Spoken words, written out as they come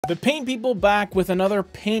The Paint People back with another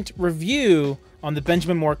paint review on the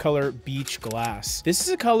Benjamin Moore color Beach Glass. This is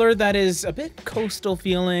a color that is a bit coastal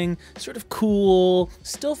feeling, sort of cool,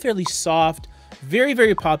 still fairly soft, very,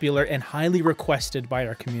 very popular and highly requested by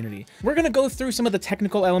our community. We're gonna go through some of the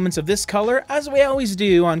technical elements of this color, as we always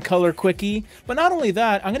do on Color Quickie, but not only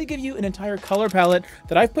that, I'm gonna give you an entire color palette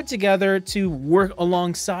that I've put together to work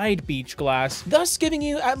alongside Beach Glass, thus giving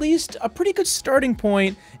you at least a pretty good starting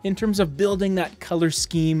point in terms of building that color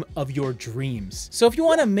scheme of your dreams. So if you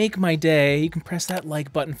wanna make my day, you can press that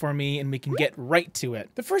like button for me and we can get right to it.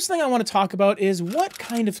 The first thing I wanna talk about is what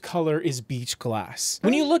kind of color is Beach Glass?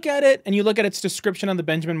 When you look at it and you look at its description on the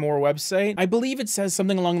Benjamin Moore website, I believe it says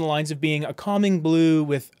something along the lines of being a calming blue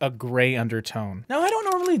with a gray undertone. Now, I don't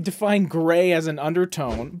normally define gray as an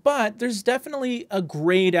undertone, but there's definitely a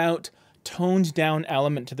grayed out, toned down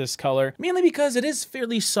element to this color, mainly because it is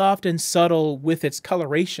fairly soft and subtle with its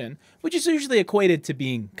coloration, which is usually equated to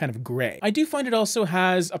being kind of gray. I do find it also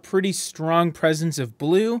has a pretty strong presence of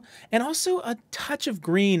blue and also a touch of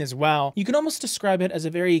green as well. You can almost describe it as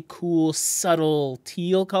a very cool, subtle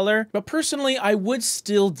teal color, but personally, I would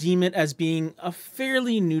still deem it as being a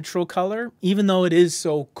fairly neutral color, even though it is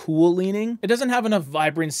so cool leaning. It doesn't have enough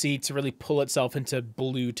vibrancy to really pull itself into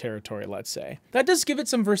blue territory, let's say. That does give it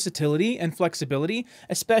some versatility and flexibility,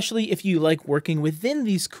 especially if you like working within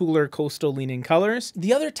these cooler coastal leaning colors.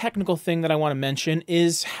 The other technical thing that I want to mention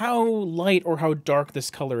is how light or how dark this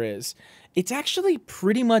color is. It's actually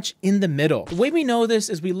pretty much in the middle. The way we know this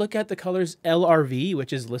is we look at the color's LRV,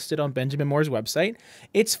 which is listed on Benjamin Moore's website.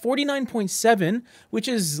 It's 49.7, which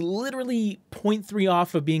is literally 0.3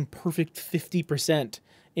 off of being perfect 50%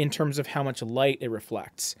 in terms of how much light it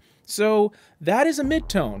reflects. So that is a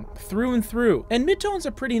midtone through and through. And midtones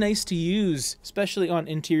are pretty nice to use, especially on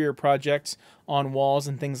interior projects, on walls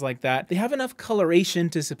and things like that. They have enough coloration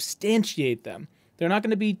to substantiate them. They're not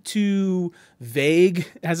going to be too vague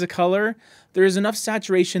as a color. There is enough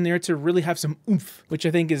saturation there to really have some oomph, which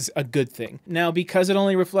I think is a good thing. Now, because it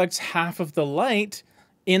only reflects half of the light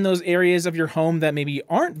in those areas of your home that maybe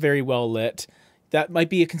aren't very well lit, that might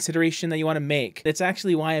be a consideration that you want to make. That's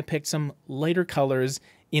actually why I picked some lighter colors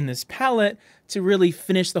in this palette to really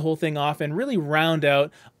finish the whole thing off and really round out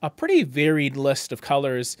a pretty varied list of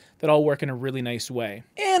colors that all work in a really nice way.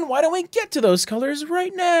 And why don't we get to those colors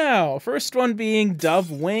right now? First one being Dove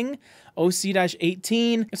Wing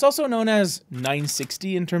OC-18. It's also known as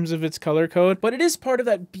 960 in terms of its color code, but it is part of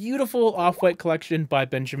that beautiful off-white collection by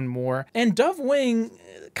Benjamin Moore. And Dove Wing,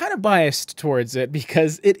 kind of biased towards it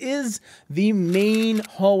because it is the main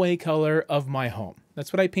hallway color of my home.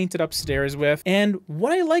 That's what I painted upstairs with. And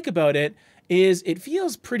what I like about it is it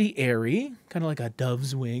feels pretty airy, kind of like a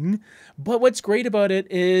dove's wing. But what's great about it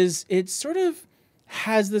is it sort of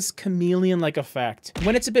has this chameleon-like effect.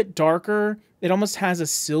 When it's a bit darker, it almost has a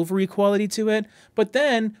silvery quality to it. But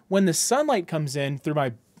then when the sunlight comes in through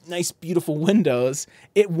my nice, beautiful windows,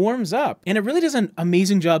 it warms up. And it really does an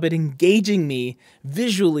amazing job at engaging me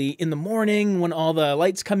visually in the morning when all the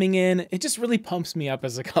light's coming in. It just really pumps me up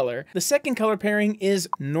as a color. The second color pairing is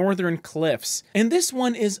Northern Cliffs. And this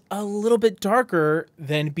one is a little bit darker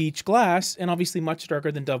than Beach Glass and obviously much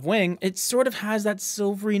darker than Dove Wing. It sort of has that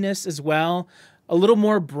silveryness as well. A little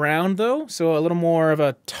more brown though, so a little more of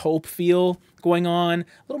a taupe feel going on, a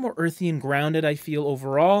little more earthy and grounded I feel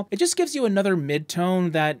overall. It just gives you another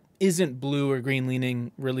mid-tone that isn't blue or green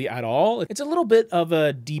leaning really at all. It's a little bit of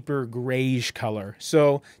a deeper grayish color.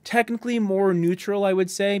 So technically more neutral, I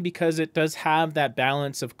would say, because it does have that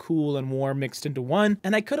balance of cool and warm mixed into one.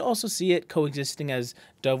 And I could also see it coexisting as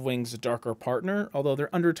Dove Wing's darker partner, although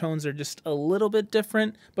their undertones are just a little bit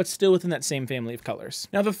different, but still within that same family of colors.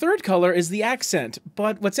 Now the third color is the Accent,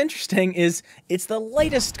 but what's interesting is it's the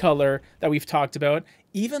lightest color that we've talked about,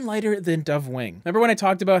 even lighter than Dove Wing. Remember when I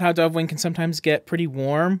talked about how Dove Wing can sometimes get pretty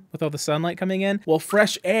warm with all the sunlight coming in? Well,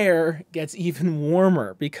 Fresh Air gets even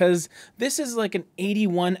warmer because this is like an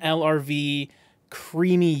 81 LRV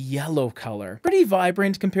creamy yellow color. Pretty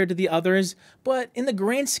vibrant compared to the others, but in the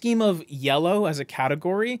grand scheme of yellow as a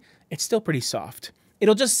category, it's still pretty soft.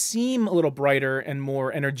 It'll just seem a little brighter and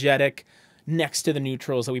more energetic next to the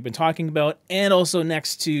neutrals that we've been talking about, and also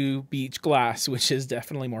next to Beach Glass, which is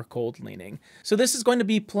definitely more cold leaning. So this is going to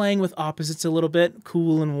be playing with opposites a little bit,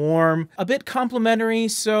 cool and warm, a bit complementary.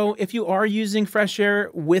 So if you are using Fresh Air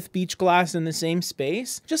with Beach Glass in the same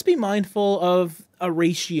space, just be mindful of a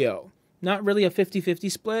ratio. Not really a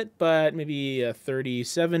 50-50 split, but maybe a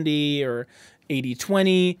 30-70 or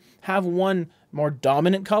 80-20, have one more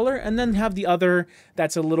dominant color and then have the other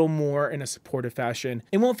that's a little more in a supportive fashion.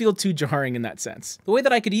 It won't feel too jarring in that sense. The way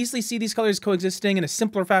that I could easily see these colors coexisting in a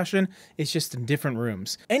simpler fashion is just in different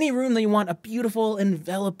rooms. Any room that you want a beautiful,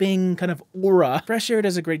 enveloping kind of aura, Fresh Air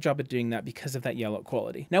does a great job at doing that because of that yellow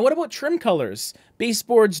quality. Now, what about trim colors?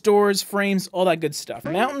 Baseboards, doors, frames, all that good stuff.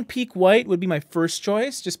 Mountain Peak White would be my first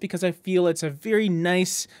choice just because I feel it's a very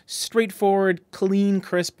nice, straightforward, clean,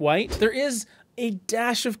 crisp white. There is a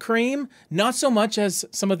dash of cream, not so much as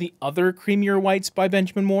some of the other creamier whites by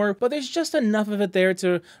Benjamin Moore, but there's just enough of it there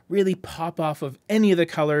to really pop off of any of the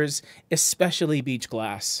colors, especially beach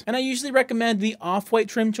glass. And I usually recommend the off-white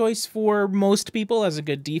trim choice for most people as a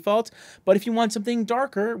good default, but if you want something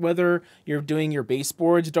darker, whether you're doing your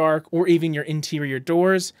baseboards dark or even your interior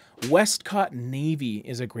doors, Westcott Navy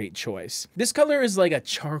is a great choice. This color is like a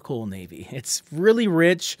charcoal navy. It's really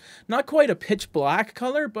rich, not quite a pitch black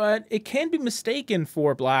color, but it can be mistaken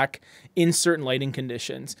for black in certain lighting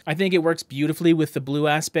conditions. I think it works beautifully with the blue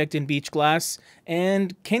aspect in beach glass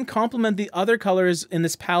and can complement the other colors in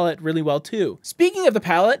this palette really well too. Speaking of the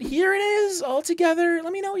palette, here it is all together.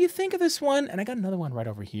 Let me know what you think of this one. And I got another one right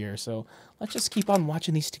over here, so let's just keep on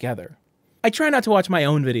watching these together. I try not to watch my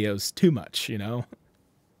own videos too much, you know?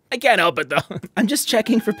 I can't help it though. I'm just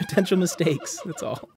checking for potential mistakes, that's all.